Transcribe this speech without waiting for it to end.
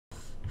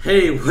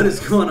Hey, what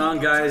is going on,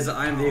 guys?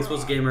 I'm the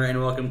Explosive Gamer,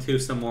 and welcome to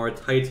some more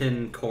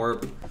Titan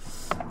Corp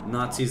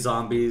Nazi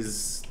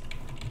Zombies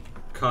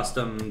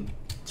custom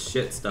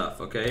shit stuff,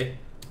 okay?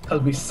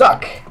 Because we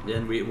suck.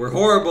 And we're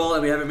horrible,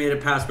 and we haven't made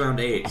it past round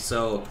 8,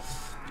 so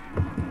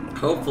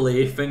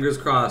hopefully, fingers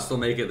crossed, we'll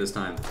make it this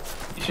time.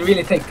 You should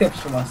really take tips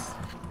from us.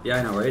 Yeah,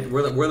 I know, right?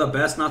 We're the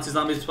best Nazi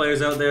Zombies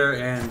players out there,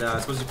 and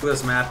especially for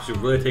this map, you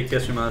should really take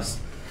tips from us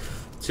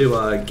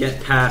to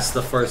get past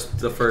the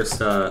first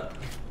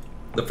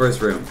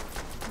room.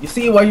 You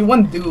see, what you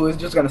want to do is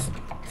just gonna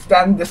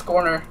stand in this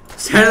corner.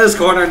 Stand in this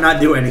corner and not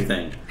do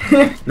anything.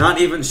 Not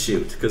even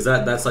shoot, because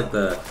that's like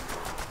the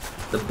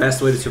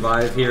best way to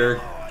survive here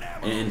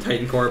in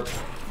Titan Corp.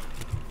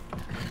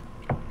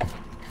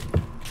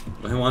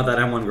 I want that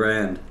M1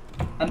 grand.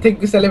 And take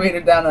this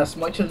elevator down as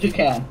much as you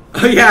can.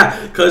 Oh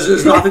yeah, because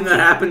there's nothing that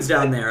happens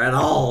down there at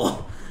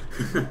all.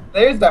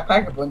 There's that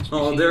pack-a-punch.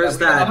 Oh, there is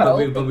that, but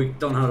we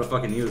don't know how to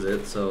fucking use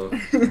it, so.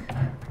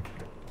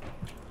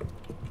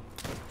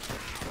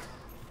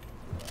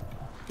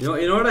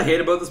 You know what I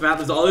hate about this map?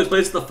 There's all these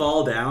places to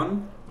fall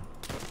down,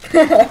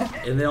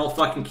 and they all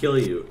fucking kill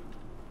you.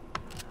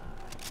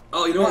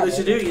 Oh, you know what they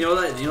should do? You know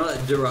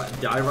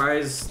that Die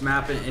Rise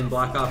map in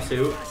Black Ops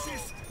 2,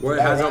 where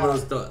it has all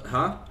those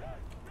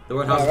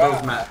where it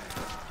has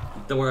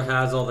where it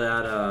has all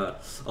that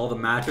all the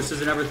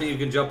mattresses and everything you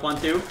can jump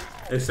onto.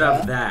 They should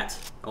have that.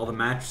 All the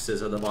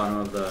mattresses at the bottom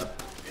of the.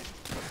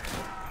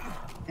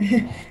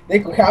 They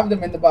could have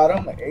them in the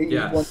bottom.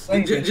 Yeah.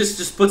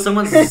 Just put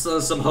someone's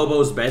some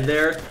hobo's bed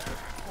there.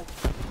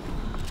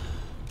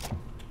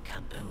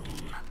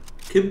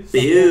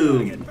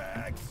 Kaboom!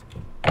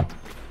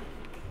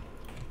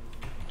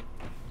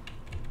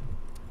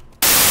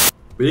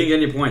 We didn't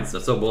get any points.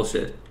 That's so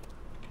bullshit.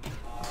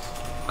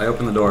 I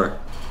opened the door.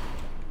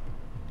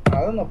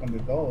 I don't open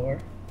the door.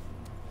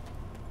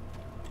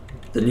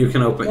 Then you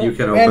can open. You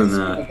can open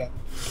that.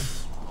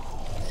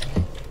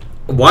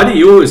 Why do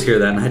you always hear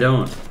that and I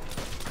don't?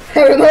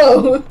 I don't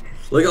know.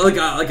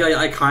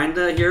 I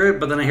kinda hear it,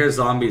 but then I hear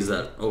zombies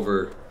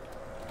over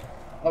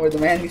the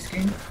manly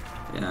screen.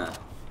 Yeah.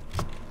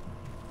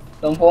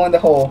 Don't fall in the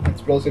hole.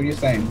 Explosive, you're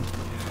saying.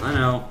 I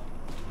know.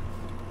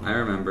 I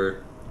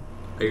remember.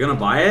 Are you gonna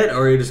buy it,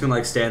 or are you just gonna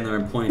like stand there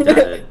and point at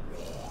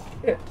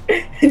it?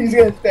 He's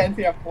gonna stand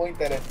here and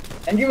point at it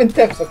and give him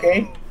tips,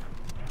 okay?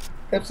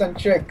 Tips and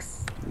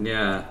tricks.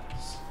 Yeah.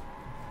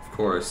 Of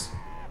course.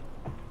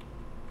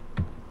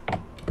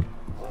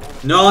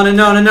 No,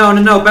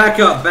 back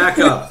up.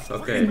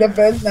 Okay. The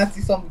best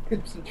Nazi zombie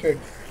tips and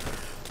tricks.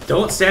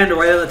 Don't stand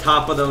right at the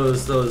top of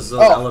those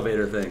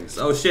elevator things.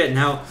 Oh shit,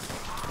 now.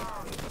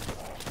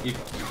 You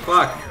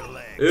fuck.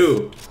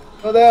 Ooh.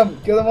 Kill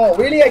them all.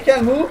 Really? I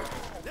can't move?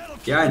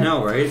 Yeah, I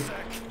know, right?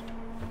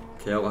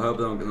 Okay, I hope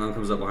no one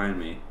comes up behind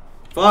me.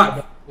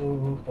 Fuck!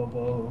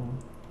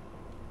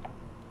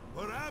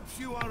 Perhaps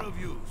you are of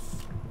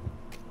use.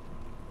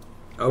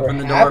 Open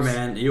the door,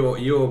 man.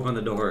 You open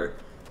the door.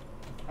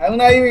 I don't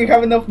even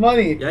have enough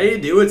money. Yeah, you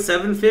do. It's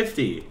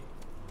 $7.50.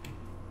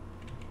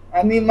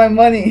 I need my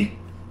money.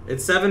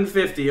 It's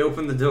 $7.50.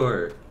 Open the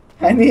door.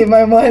 I need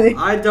my money.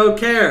 I don't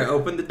care.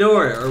 Open the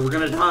door, or we're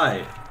gonna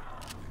die.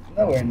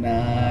 No, we're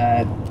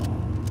not.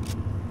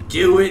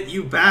 Do it,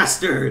 you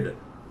bastard!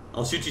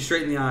 I'll shoot you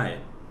straight in the eye.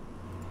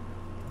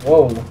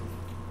 Whoa.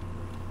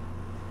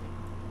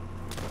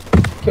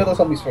 Kill those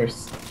zombies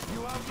first.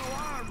 You have no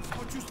arms,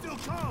 but you still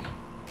come.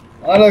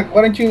 Oh, look,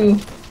 why don't you...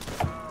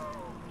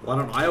 Why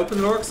don't I open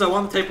the door? Because I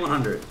want the tape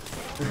 100.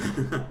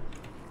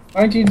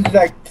 Why don't you just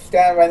like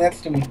stand right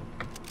next to me?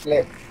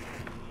 Like,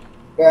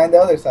 on the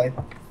other side.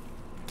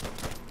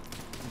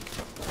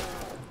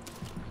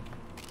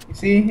 You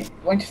see?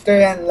 Why don't you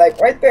stand like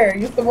right there?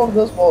 Use the one of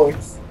those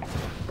bullets.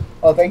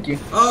 Oh, thank you.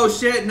 Oh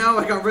shit, no,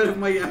 I got rid of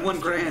my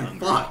M1 grand.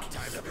 Fuck.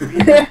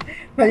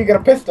 Now you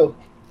got a pistol.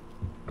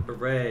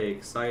 Hooray,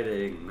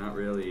 exciting. Not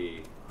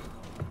really.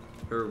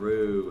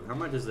 Hooroo. How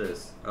much is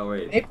this? Oh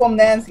wait. Napalm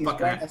Nancy's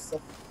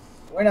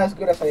we're not as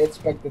good as I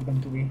expected them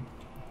to be.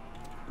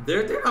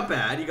 They're not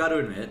bad, you gotta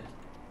admit.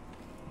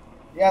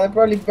 Yeah, they're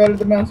probably better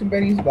than Mountain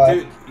Betty's, but...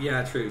 Dude,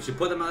 yeah, true. You should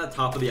put them at the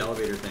top of the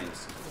elevator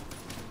things.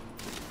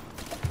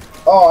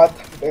 Oh, at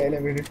the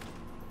elevator.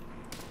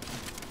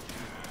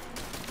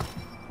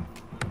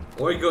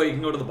 Or you can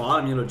go to the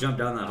bottom, jump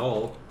down that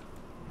hole.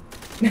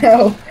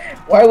 No,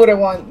 why would I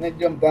want to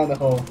jump down the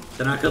hole?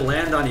 Then I could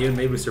land on you and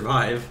maybe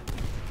survive.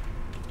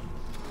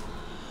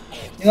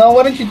 You know,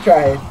 why don't you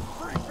try it?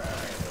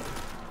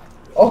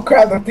 Oh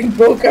crap, that thing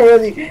broke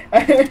already.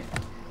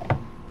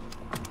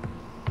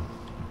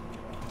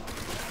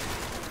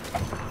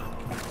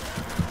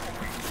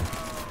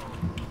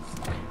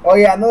 Oh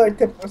yeah, another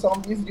tip for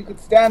zombies, you could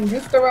stand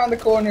just around the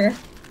corner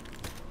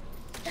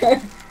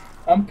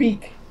and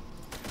peek.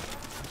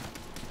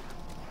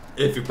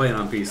 If you're playing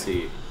on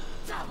PC.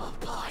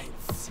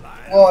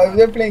 Well, if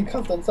they're playing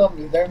custom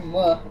zombies, they're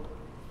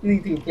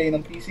need to be playing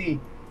on PC.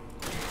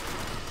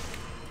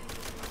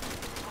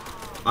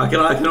 I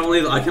can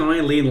only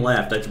lean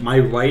left. That's my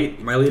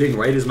leading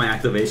right is my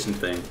activation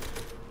thing.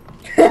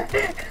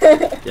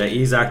 Yeah,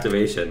 E's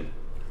activation.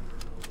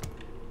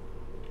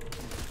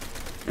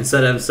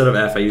 Instead of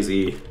F, I use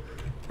E.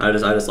 I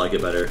just like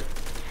it better.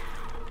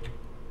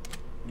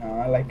 No,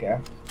 I like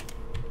F.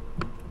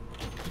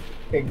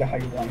 Take the how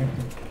you want it.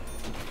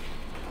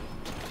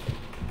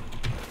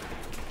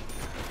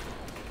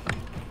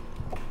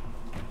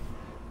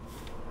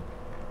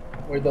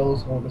 Were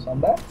those holders on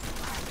that?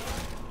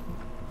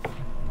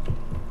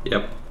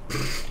 Yep.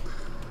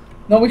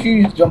 No, we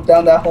should just jump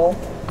down that hole.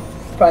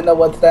 Find out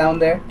what's down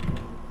there.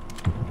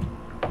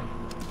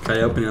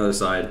 Okay, open the other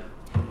side.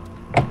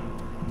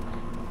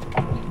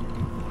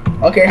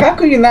 Okay, how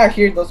could you not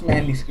hear those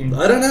manly screams?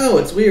 I don't know.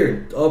 It's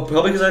weird. Oh,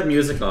 probably because I have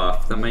music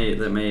off. That may.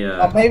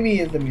 Oh, maybe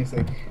it's the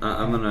music.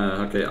 I'm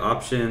gonna. Okay,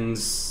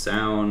 options,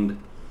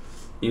 sound,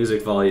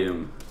 music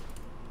volume.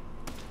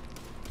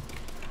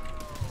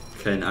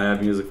 Okay, I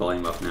have music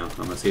volume up now. I'm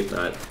gonna save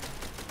that.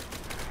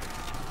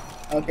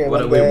 Okay,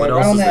 What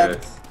else is there?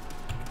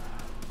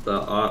 The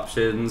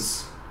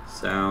options,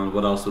 sound.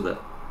 What else was it?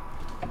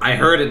 I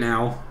heard it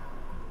now.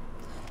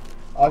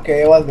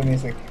 Okay, it was the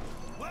music.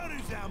 Where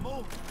is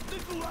ammo?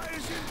 Nikolai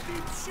is in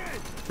deep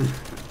shit.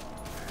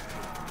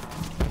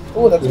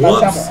 Oh, that's my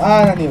Whoops. sample.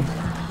 Ah, not you.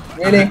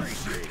 Really?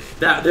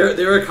 That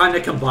they were kind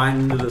of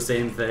combined into the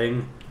same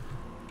thing.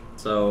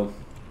 So,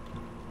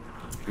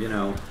 you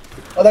know.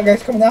 Oh, that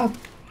guy's coming out.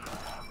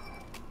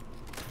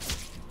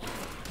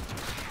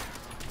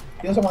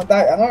 He doesn't want to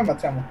die. I know I'm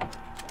not ammo.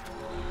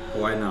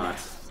 Why not?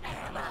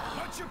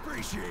 Much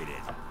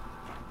appreciated.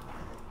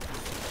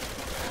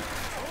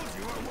 Told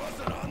you it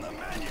wasn't on the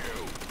menu.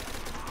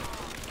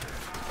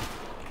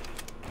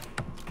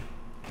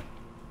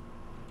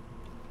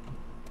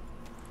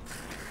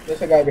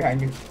 There's a guy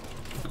behind you.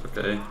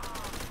 Okay.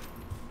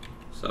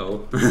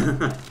 So.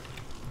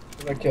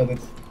 I killed it.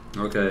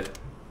 Okay.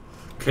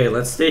 Okay,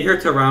 let's stay here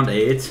till round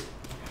 8.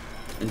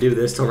 And do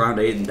this till round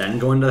 8 and then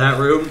go into that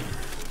room.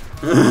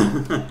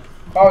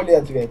 Probably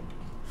that's good.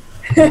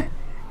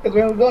 Because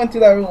when we go into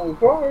that room, we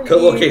probably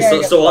Okay,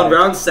 so on round.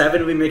 round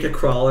 7 we make a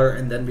crawler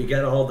and then we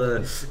get all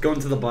the go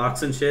into the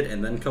box and shit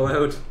and then go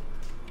out.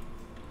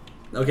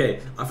 Okay,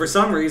 for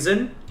some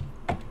reason,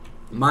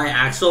 my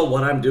actual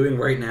what I'm doing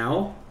right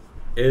now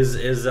is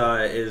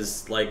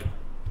like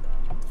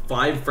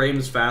 5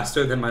 frames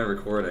faster than my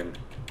recording.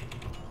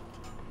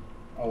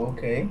 Oh,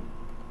 okay.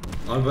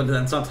 But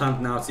then sometimes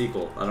now it's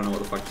equal. I don't know what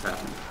the fuck is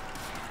happening.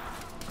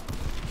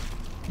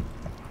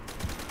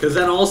 Because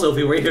then also, if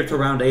we wait here till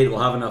round 8, we'll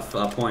have enough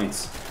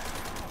points.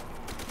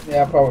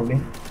 Yeah,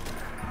 probably.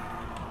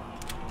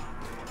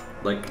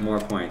 Like, more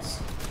points.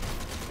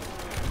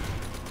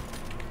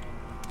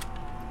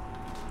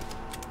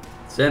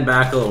 Stand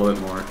back a little bit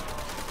more.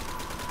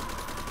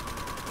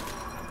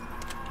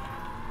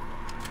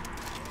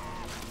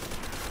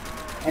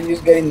 And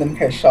just getting them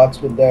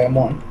headshots with the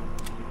M1.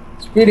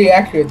 It's pretty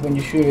accurate when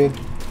you shoot it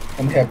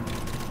from hip.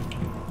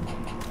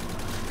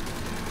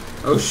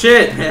 Oh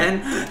shit,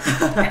 man!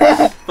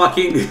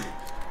 Fucking...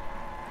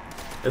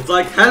 It's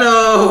like,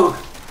 hello!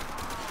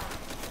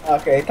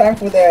 Okay, time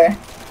for the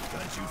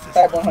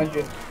Type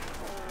 100.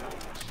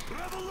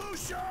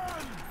 Revolution!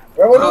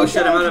 Revolution! Oh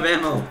shit, I'm out of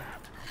ammo.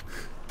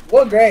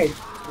 What grade?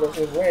 What's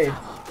his grade?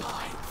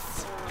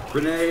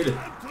 Grenade.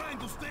 I'm trying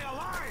to stay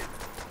alive.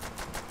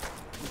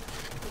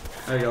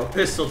 There you go,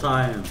 pistol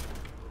time.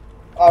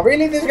 Oh,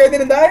 really? This guy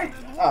didn't die?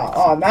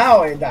 Oh,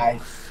 now he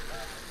died.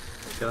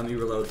 Okay, let me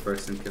reload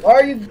first and kill. Why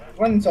are you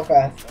running so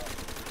fast?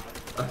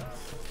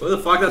 What the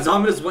fuck? That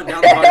zombie just went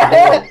down the fucking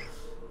hole.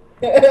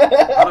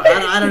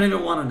 I don't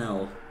even want to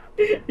know.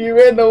 He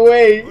ran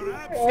away.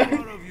 Perhaps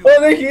one of you- Oh,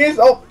 there he is.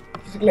 Oh,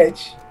 he's a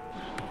glitch.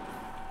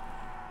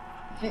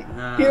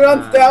 He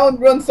runs down,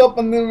 runs up,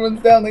 and then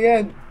runs down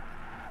again.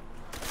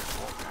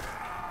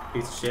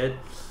 Piece of shit.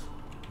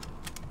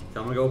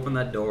 I'm gonna go open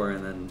that door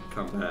and then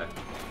come back.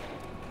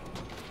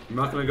 I'm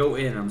not gonna go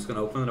in, I'm just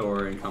gonna open the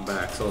door and come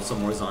back so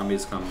some more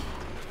zombies come.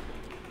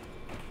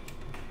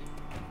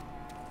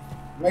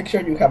 Make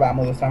sure you have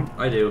ammo this time.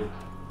 I do.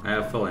 I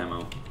have full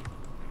ammo.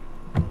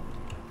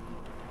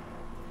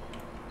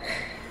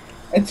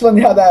 It's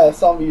funny how that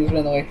zombie just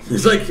ran away.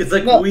 It's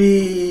like No.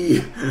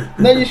 wee.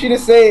 No, you should have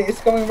said it's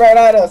coming right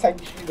at us.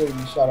 Like you should have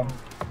you shot him.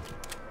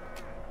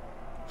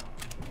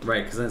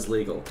 Right, because then it's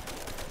legal.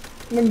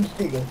 Let me just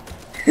go.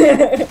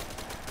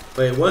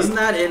 Wait, wasn't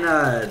that in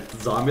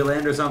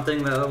Zombieland or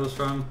something that was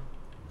from?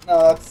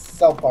 No, that's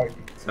South Park.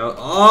 So,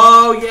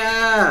 oh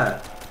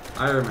yeah,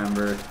 I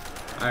remember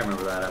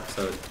that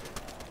episode.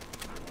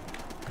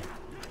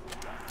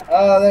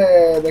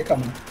 Oh, they're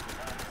coming.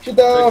 Shoot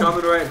They're them!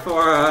 coming right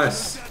for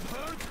us.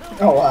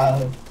 Oh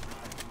wow.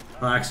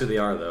 Well, actually, they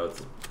are though. It's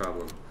a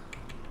problem.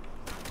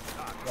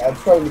 Yeah,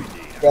 it's probably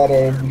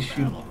better if we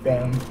shoot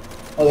them.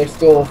 Oh, they're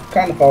still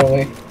kind of far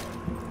away.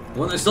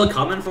 Well, they're still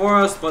coming for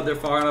us, but they're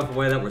far enough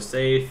away that we're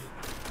safe.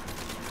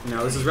 You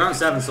know, this is round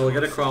 7, so we'll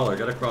get a crawler.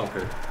 Get a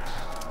crawler.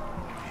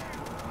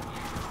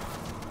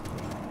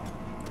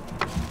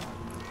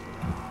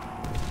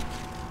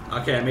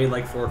 Okay, I made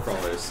like 4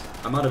 crawlers.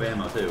 I'm out of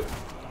ammo too.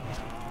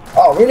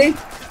 Oh, really?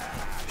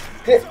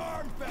 Shit!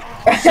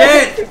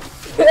 Shit! Shit!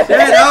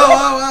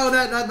 Oh,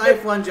 that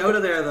knife lunge out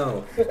of there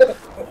though.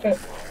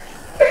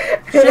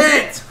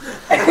 Shit!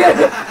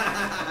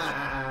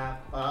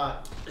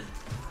 Fuck.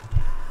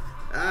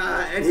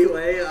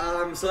 Anyway,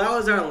 so that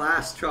was our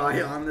last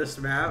try on this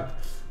map.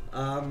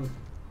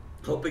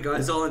 Hope you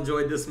guys all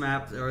enjoyed this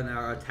map or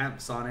our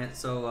attempts on it.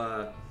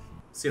 So,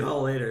 see you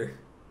all later.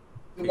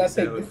 Do not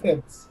take out. the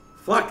tips.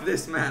 Fuck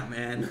this map,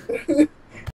 man.